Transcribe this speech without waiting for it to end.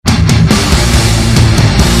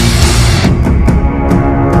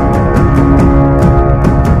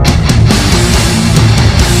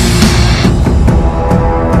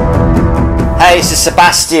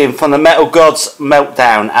Sebastian from the Metal Gods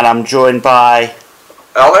Meltdown, and I'm joined by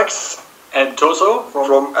Alex and Toso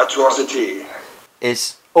from Atrocity.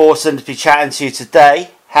 It's awesome to be chatting to you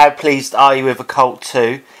today. How pleased are you with Occult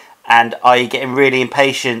 2, and are you getting really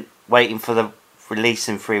impatient waiting for the release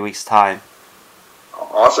in 3 weeks' time?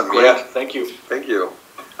 Awesome, great. Yeah. Thank you. Thank you.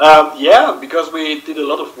 Yeah, because we did a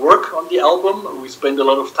lot of work on the album. We spent a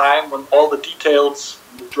lot of time on all the details,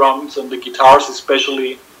 the drums and the guitars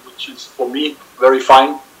especially, which is for me very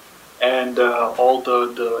fine. And all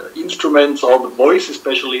the instruments, all the voice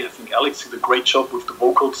especially. I think Alex did a great job with the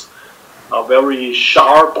vocals. Are very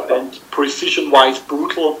sharp and precision-wise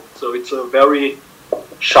brutal. So it's a very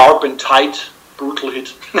sharp and tight, brutal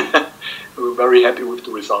hit. We're very happy with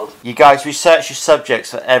the result. You guys research your subjects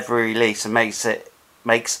for every release and makes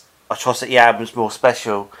Atrocity albums more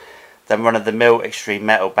special than run-of-the-mill extreme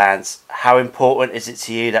metal bands. How important is it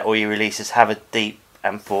to you that all your releases have a deep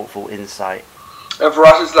and thoughtful insight? And for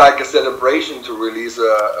us, it's like a celebration to release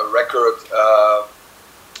a record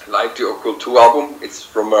like the Occult 2 album. It's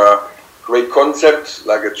from a great concept,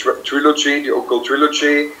 like a trilogy, the Occult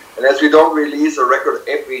trilogy. And as we don't release a record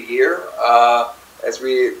every year, as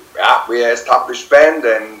we established band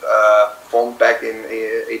and formed back in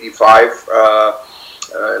 '85,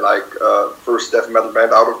 first death metal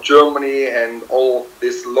band out of Germany, and all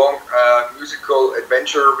this long musical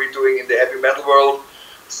adventure we're doing in the heavy metal world.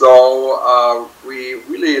 So we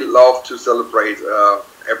really love to celebrate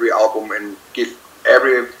every album and give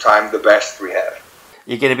every time the best we have.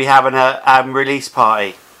 You're going to be having a release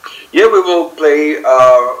party? Yeah, we will play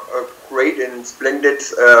a great and splendid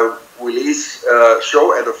release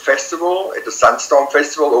show at a festival, at the Sunstorm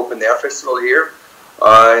Festival, open air festival here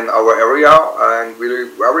in our area, and we're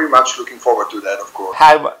very much looking forward to that, of course.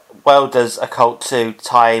 How well does Occult 2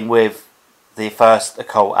 tie in with the first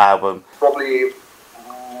Occult album? Probably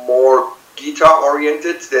more guitar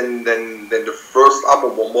oriented than the first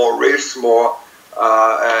album, or more riffs, more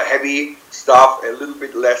heavy stuff, a little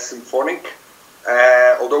bit less symphonic.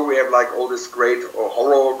 Although we have like all this great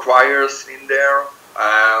horror choirs in there,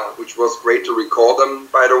 which was great to record them,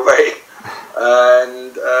 by the way.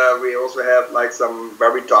 And we also have like some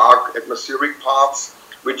very dark atmospheric parts,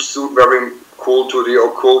 which suit very cool to the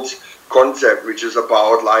occult concept, which is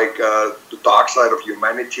about like the dark side of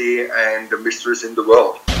humanity and the mysteries in the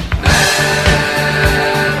world.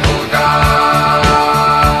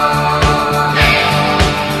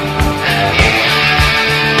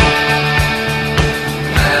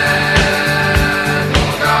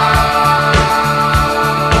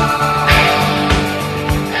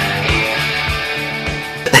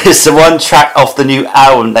 It's the one track off the new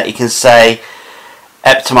album that you can say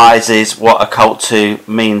epitomizes what Occult 2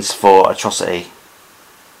 means for Atrocity.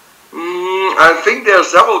 I think there are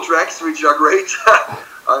several tracks which are great.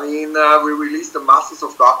 I mean, we released the Masters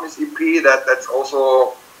of Darkness EP. That's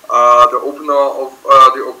also the opener of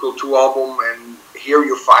the Occult 2 album, and here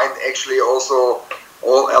you find actually also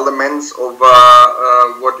all elements of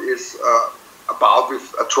what is about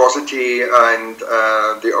with Atrocity and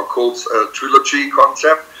the Occult trilogy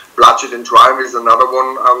concept. Bloodshed and Triumph is another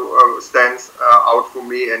one stands out for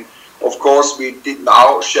me, and of course we did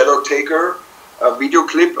now Shadow Taker video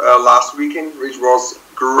clip last weekend, which was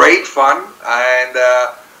great fun, and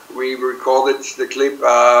we recorded the clip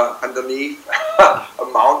underneath a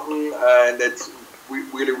mountain, and that's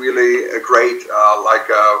really great,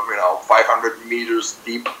 500 meters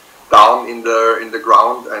deep down in the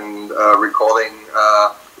ground, and recording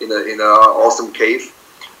in an awesome cave.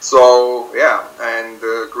 So yeah, and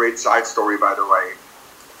a great side story, by the way.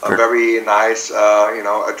 A very nice,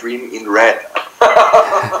 a dream in red.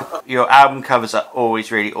 Your album covers are always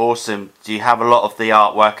really awesome. Do you have a lot of the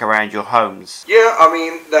artwork around your homes? Yeah, I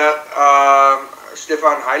mean that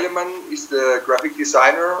Stefan Heilemann is the graphic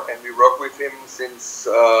designer, and we work with him since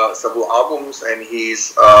several albums, and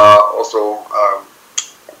he's also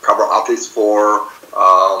cover artist for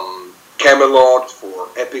Camelot, for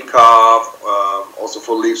Epica, also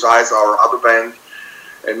for Leaves Eyes, our other band,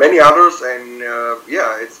 and many others. And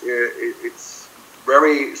it's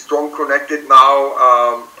very strong connected now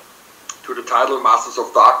to the title Masters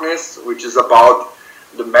of Darkness, which is about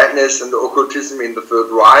the madness and the occultism in the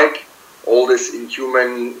Third Reich, all this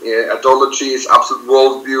inhuman ideologies, absolute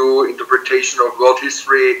worldview, interpretation of world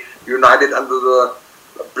history, united under the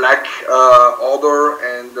Black Order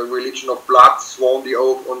and the religion of blood, sworn the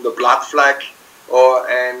oath on the blood flag,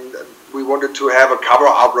 and we wanted to have a cover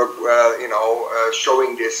artwork,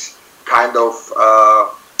 showing this kind of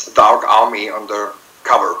dark army on the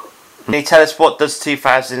cover. Can you tell us what does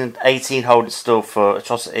 2018 hold in store for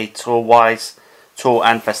Atrocity, tour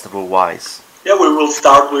and festival-wise? Yeah, we will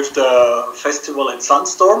start with the festival at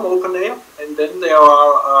Sunstorm open air, and then there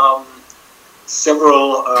are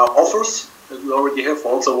several offers that we already have.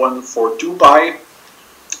 Also one for Dubai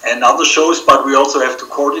and other shows, but we also have to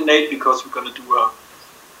coordinate because we're going to do a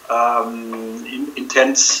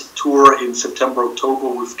intense tour in September, October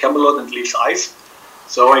with Camelot and Leaves Ice.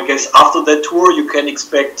 So I guess after that tour, you can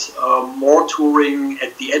expect more touring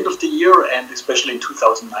at the end of the year and especially in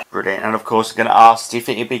 2009. Brilliant. And of course, I'm going to ask, do you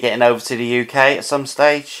think you'll be getting over to the UK at some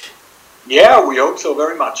stage? Yeah, we hope so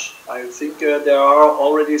very much. I think there are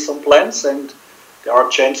already some plans and there are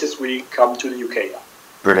chances we come to the UK.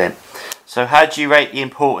 Brilliant. So how do you rate the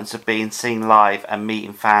importance of being seen live and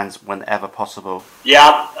meeting fans whenever possible?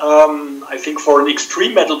 Yeah, I think for an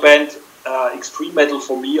extreme metal band, extreme metal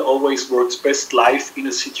for me always works best live in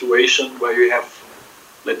a situation where you have,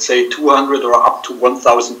 let's say, 200 or up to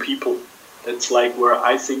 1,000 people. That's like where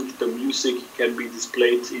I think the music can be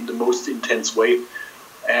displayed in the most intense way.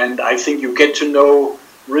 And I think you get to know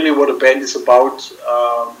really what a band is about,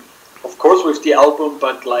 of course with the album,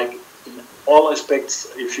 but like in all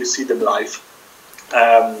aspects if you see them live.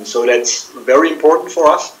 So that's very important for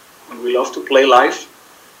us, and we love to play live.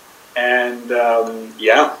 And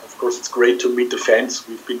yeah, of course it's great to meet the fans.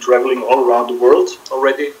 We've been traveling all around the world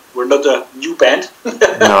already. We're not a new band. No.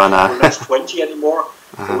 We're not 20 anymore.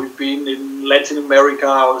 So we've been in Latin America,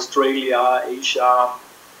 Australia, Asia,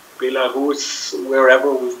 Belarus,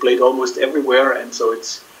 wherever. We've played almost everywhere, and so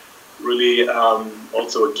it's really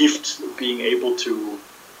also a gift being able to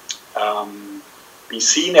be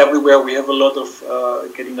seen everywhere. We have a lot of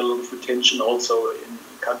getting a lot of attention also in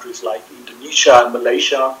countries like Indonesia and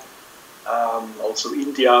Malaysia, also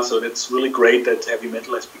India. So that's really great that heavy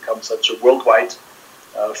metal has become such a worldwide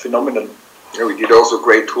phenomenon. Yeah, we did also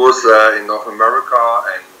great tours in North America,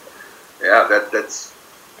 and yeah, that's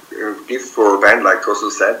a gift for a band like Tosso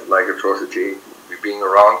said, like Atrocity. We've been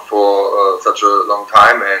around for such a long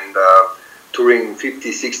time and touring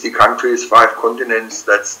 50, 60 countries, 5 continents.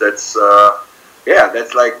 That's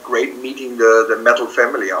like great meeting the metal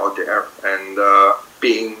family out there, and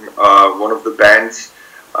being one of the bands,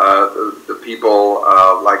 the people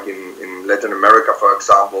like in Latin America, for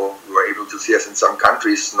example, who were able to see us in some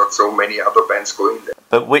countries, not so many other bands going there.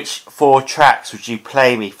 But which 4 tracks would you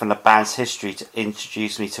play me from the band's history to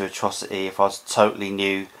introduce me to Atrocity if I was totally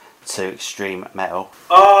new to extreme metal?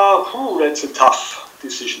 That's a tough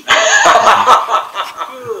decision.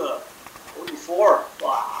 Only 4.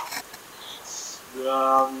 Wow.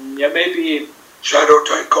 Yeah, maybe Shadow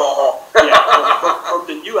Taker. Yeah, from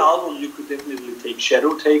the new album you could definitely take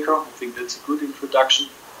Shadow Taker. I think that's a good introduction.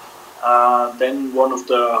 Then one of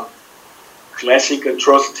the classic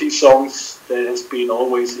Atrocity songs that has been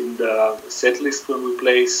always in the set list when we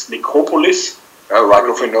play Necropolis.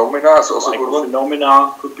 Phenomena is also a good one.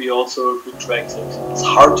 Phenomena could be also a good track. So it's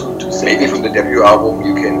hard to say. Maybe from the debut album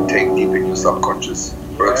you can take Deep in Your Subconscious,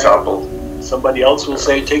 for example. Somebody else will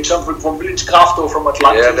say, take something from Blitzkraft or from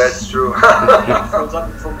Atlantis. Yeah, that's true.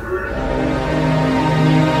 Something from Krull.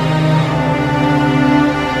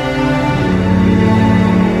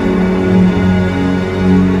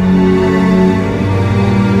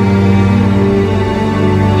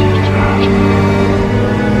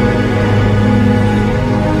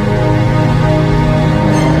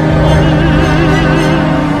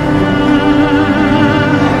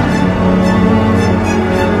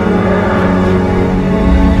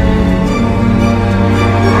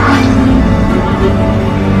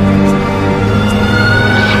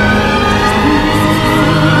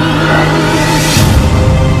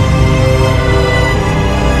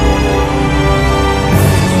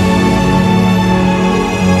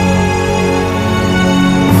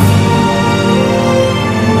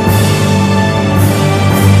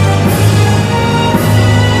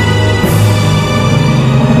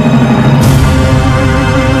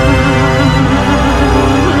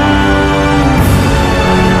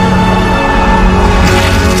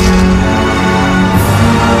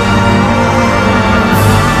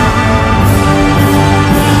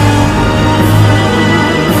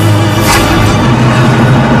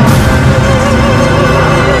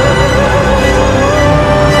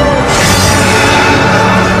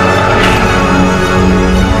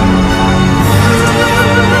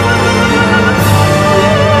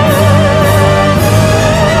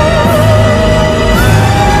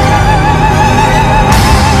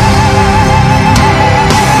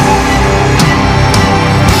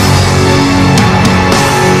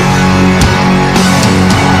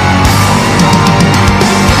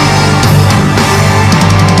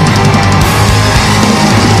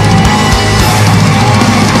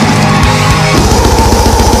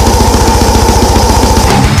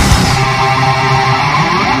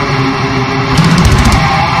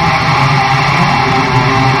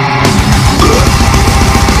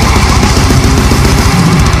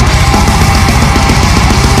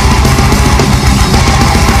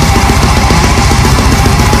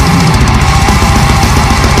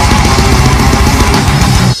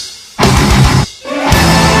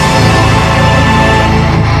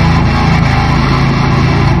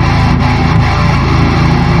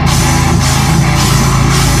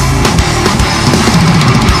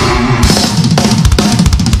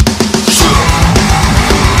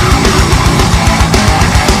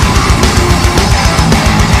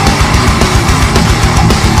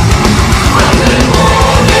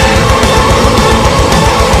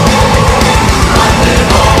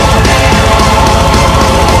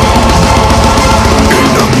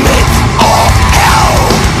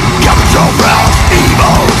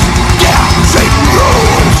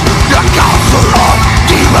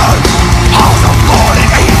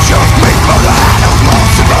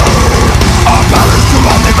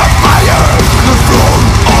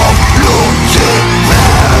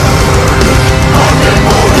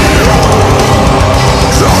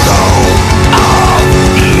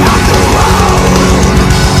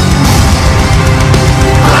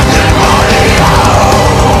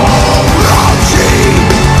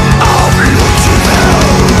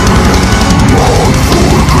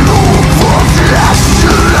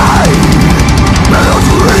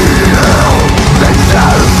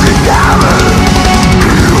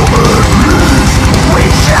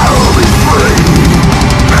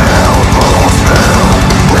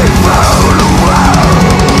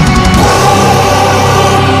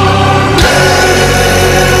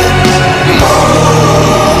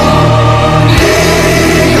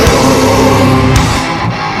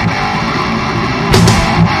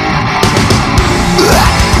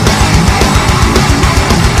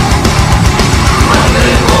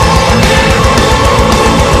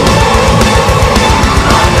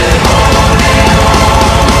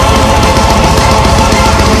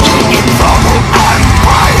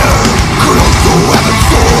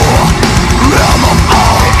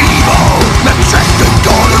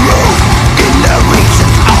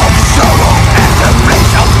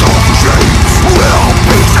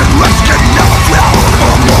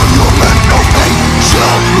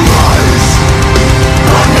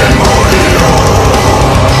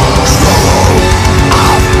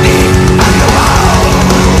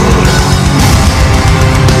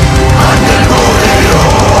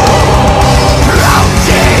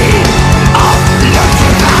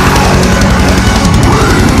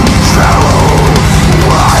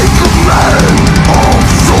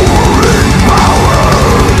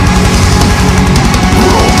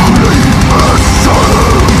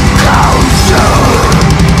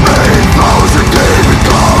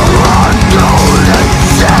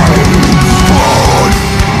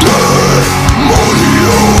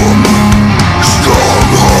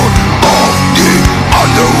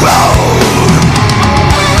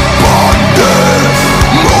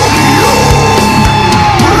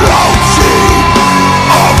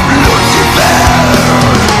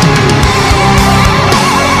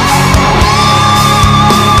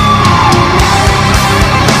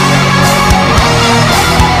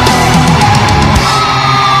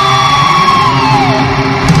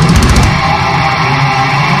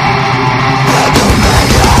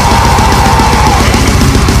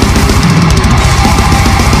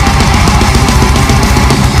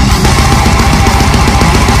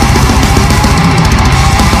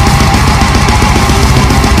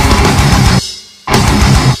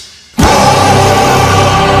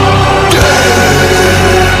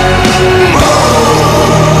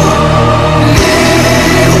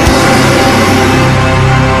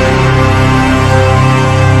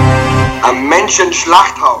 Mädchen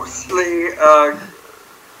Schlachthaus.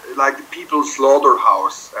 Like the people's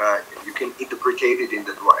slaughterhouse. You can interpret it in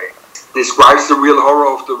that way. Describes the real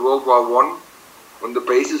horror of the World War I on the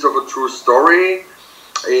basis of a true story.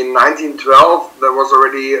 In 1912, there was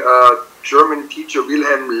already a German teacher,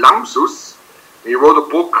 Wilhelm Lamsus. He wrote a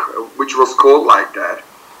book which was called like that.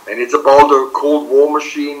 And it's about the Cold War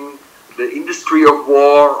machine, the industry of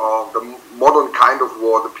war, or the modern kind of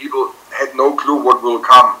war. The people had no clue what will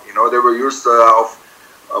come. You know, they were used of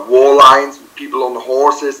war lines, people on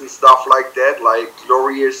horses and stuff like that, like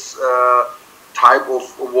glorious type of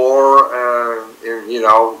war, you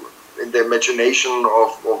know, in the imagination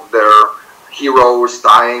of their heroes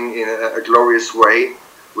dying in a glorious way,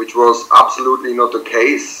 which was absolutely not the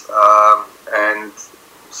case. And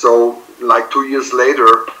so, like 2 years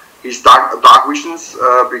later, his dark visions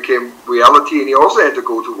became reality, and he also had to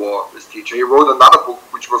go to war, this teacher. He wrote another book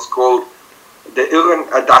which was called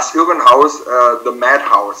Das Irrenhaus, the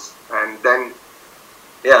Madhouse, and then,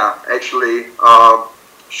 yeah, actually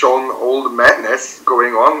shown all the madness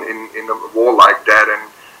going on in a war like that. And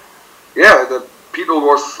yeah, the people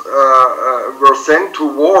were sent to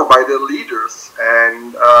war by their leaders,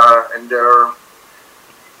 and their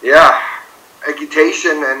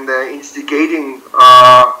agitation and instigating,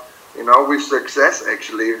 you know, with success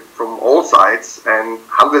actually from all sides, and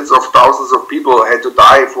hundreds of thousands of people had to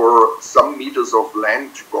die for some meters of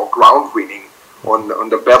land or ground winning on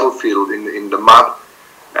the battlefield in the mud.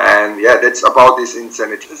 And yeah, that's about this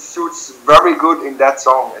insanity. It suits very good in that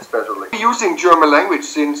song, especially. Using German language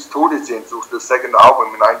since Todessehnsucht, the second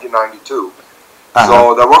album in 1992.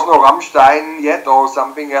 So there was no Rammstein yet or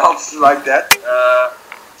something else like that.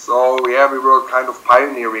 So yeah, we were kind of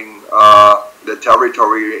pioneering the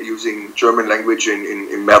territory using German language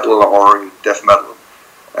in metal or in death metal.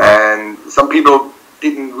 And some people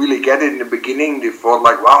didn't really get it in the beginning. They thought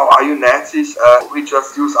like, wow, are you Nazis? We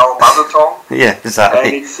just use our mother tongue. Yeah, exactly.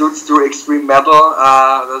 And it suits to extreme metal.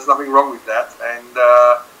 There's nothing wrong with that. And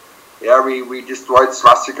yeah, we destroyed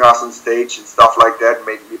swastikas on stage and stuff like that,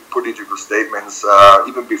 made political statements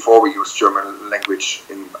even before we used German language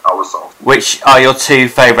in our songs. Which are your two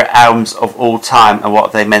favourite albums of all time, and what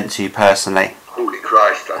have they meant to you personally? Holy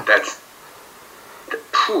Christ, that's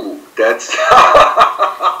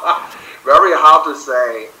very hard to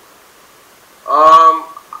say.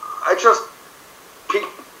 I just picked,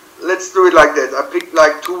 let's do it like that. I picked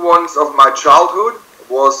like two ones of my childhood. It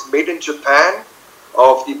was Made in Japan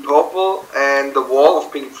of Deep Purple and The Wall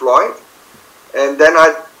of Pink Floyd. And then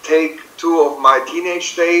I take two of my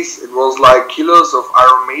teenage days. It was like Killers of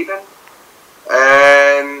Iron Maiden.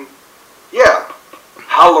 And yeah,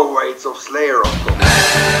 Halloweights of Slayer, of course.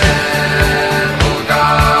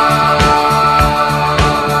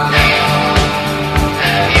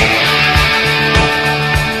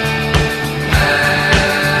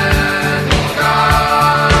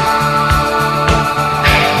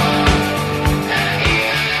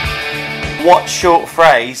 What short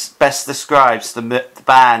phrase best describes the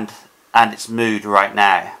band and its mood right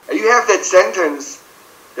now? You have that sentence,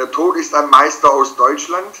 Der Tod ist ein Meister aus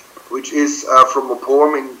Deutschland, which is from a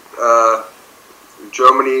poem in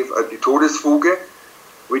Germany, Die Todesfuge,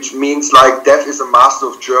 which means like death is a master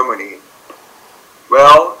of Germany.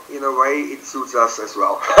 Well, in a way, it suits us as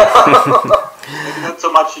well. Maybe not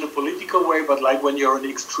so much in a political way, but like when you're an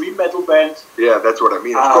extreme metal band. Yeah, that's what I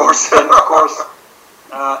mean, of course. Then of course,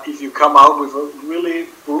 if you come out with a really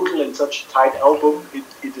brutal and such a tight album,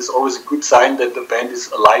 it is always a good sign that the band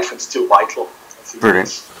is alive and still vital. I think Brilliant.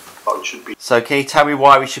 That's how it should be. So can you tell me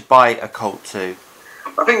why we should buy a Cult 2?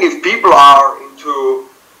 I think if people are into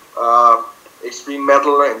extreme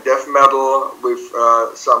metal and death metal with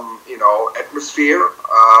some, you know, atmosphere,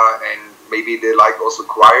 and maybe they like also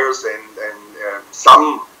choirs and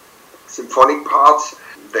some symphonic parts,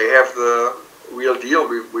 they have the real deal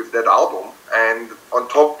with that album. And on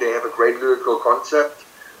top, they have a great lyrical concept.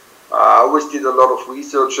 I always did a lot of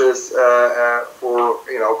researches for,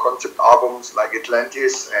 you know, concept albums like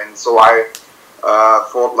Atlantis, and so I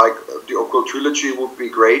thought like the Occult Trilogy would be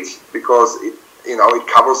great because it, you know, it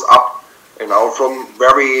covers up, you know, from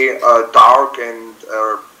very dark and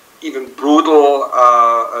even brutal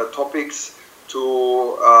topics to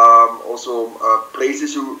also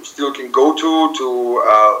places you still can go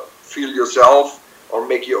to feel yourself or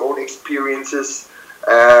make your own experiences,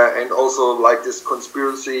 and also like this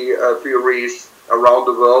conspiracy theories around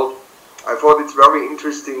the world. I thought it's very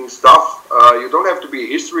interesting stuff. You don't have to be a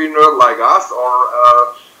history nerd like us or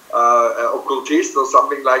occultist or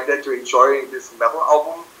something like that to enjoy this metal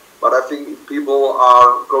album. But I think if people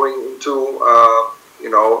are going into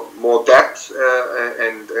more depth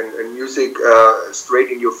and music straight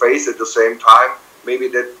in your face at the same time, maybe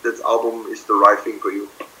that album is the right thing for you.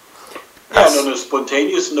 Yeah, and on a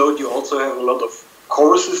spontaneous note, you also have a lot of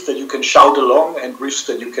choruses that you can shout along and riffs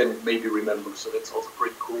that you can maybe remember, so that's also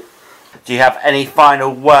pretty cool. Do you have any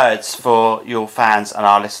final words for your fans and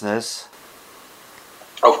our listeners?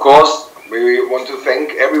 Of course, we want to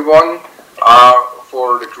thank everyone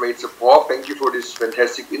for the great support. Thank you for this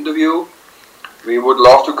fantastic interview. We would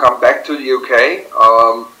love to come back to the UK.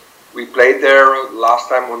 We played there last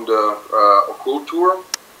time on the Occult tour.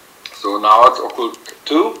 So now it's Occult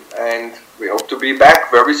 2, and we hope to be back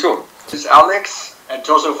very soon. This is Alex And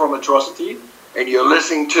Tosso from Atrocity. and you're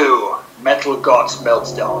listening to Metal Gods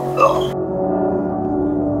Meltdown. Ugh.